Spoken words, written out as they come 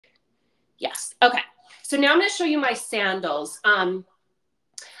Yes. Okay. So now I'm going to show you my sandals.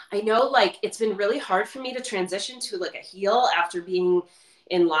 I know like it's been really hard for me to transition to like a heel after being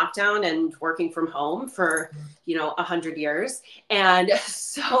in lockdown and working from home for, 100 years. And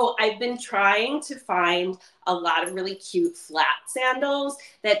so I've been trying to find a lot of really cute flat sandals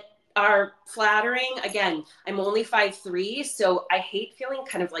that are flattering. Again, I'm only 5'3", so I hate feeling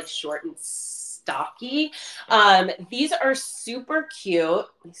kind of like short and stocky. These are super cute.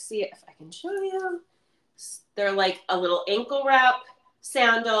 Let me see if I can show you. They're like a little ankle wrap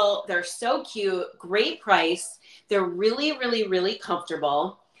sandal. They're so cute. Great price. They're really, really, really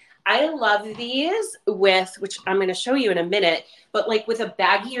comfortable. I love these with, which I'm going to show you in a minute, but like with a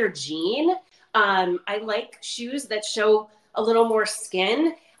baggier jean. I like shoes that show a little more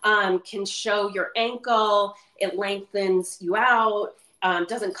skin, can show your ankle. It lengthens you out,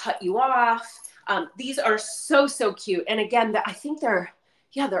 doesn't cut you off. These are so, so cute. And again, I think they're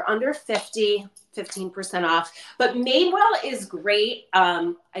under 15% off. But Madewell is great.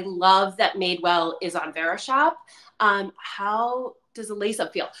 I love that Madewell is on Verishop. How does a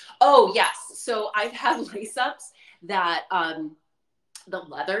lace-up feel? Oh, yes. So I've had lace-ups that the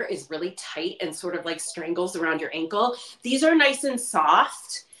leather is really tight and sort of like strangles around your ankle. These are nice and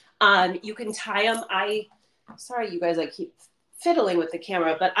soft. You can tie them. Sorry, you guys, I keep fiddling with the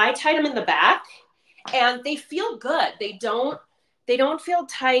camera, but I tied them in the back and they feel good. They don't feel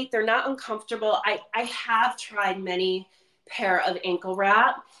tight. They're not uncomfortable. I have tried many pair of ankle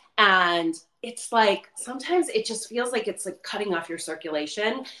wrap and it's like, sometimes it just feels like it's like cutting off your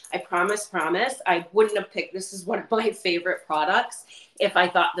circulation. I promise, I wouldn't have picked, this is one of my favorite products if I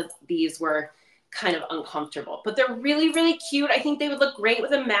thought that these were kind of uncomfortable, but they're really, really cute. I think they would look great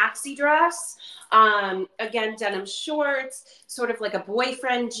with a maxi dress. Again, denim shorts, sort of like a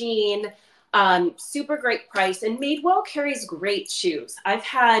boyfriend jean. Super great price. And Madewell carries great shoes. I've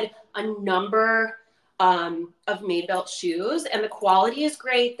had a number of Madewell shoes and the quality is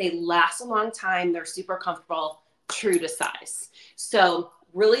great. They last a long time. They're super comfortable, true to size. So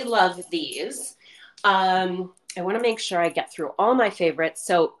really love these. I want to make sure I get through all my favorites.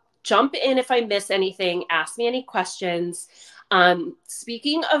 So jump in if I miss anything. Ask me any questions.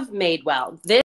 Speaking of Madewell, this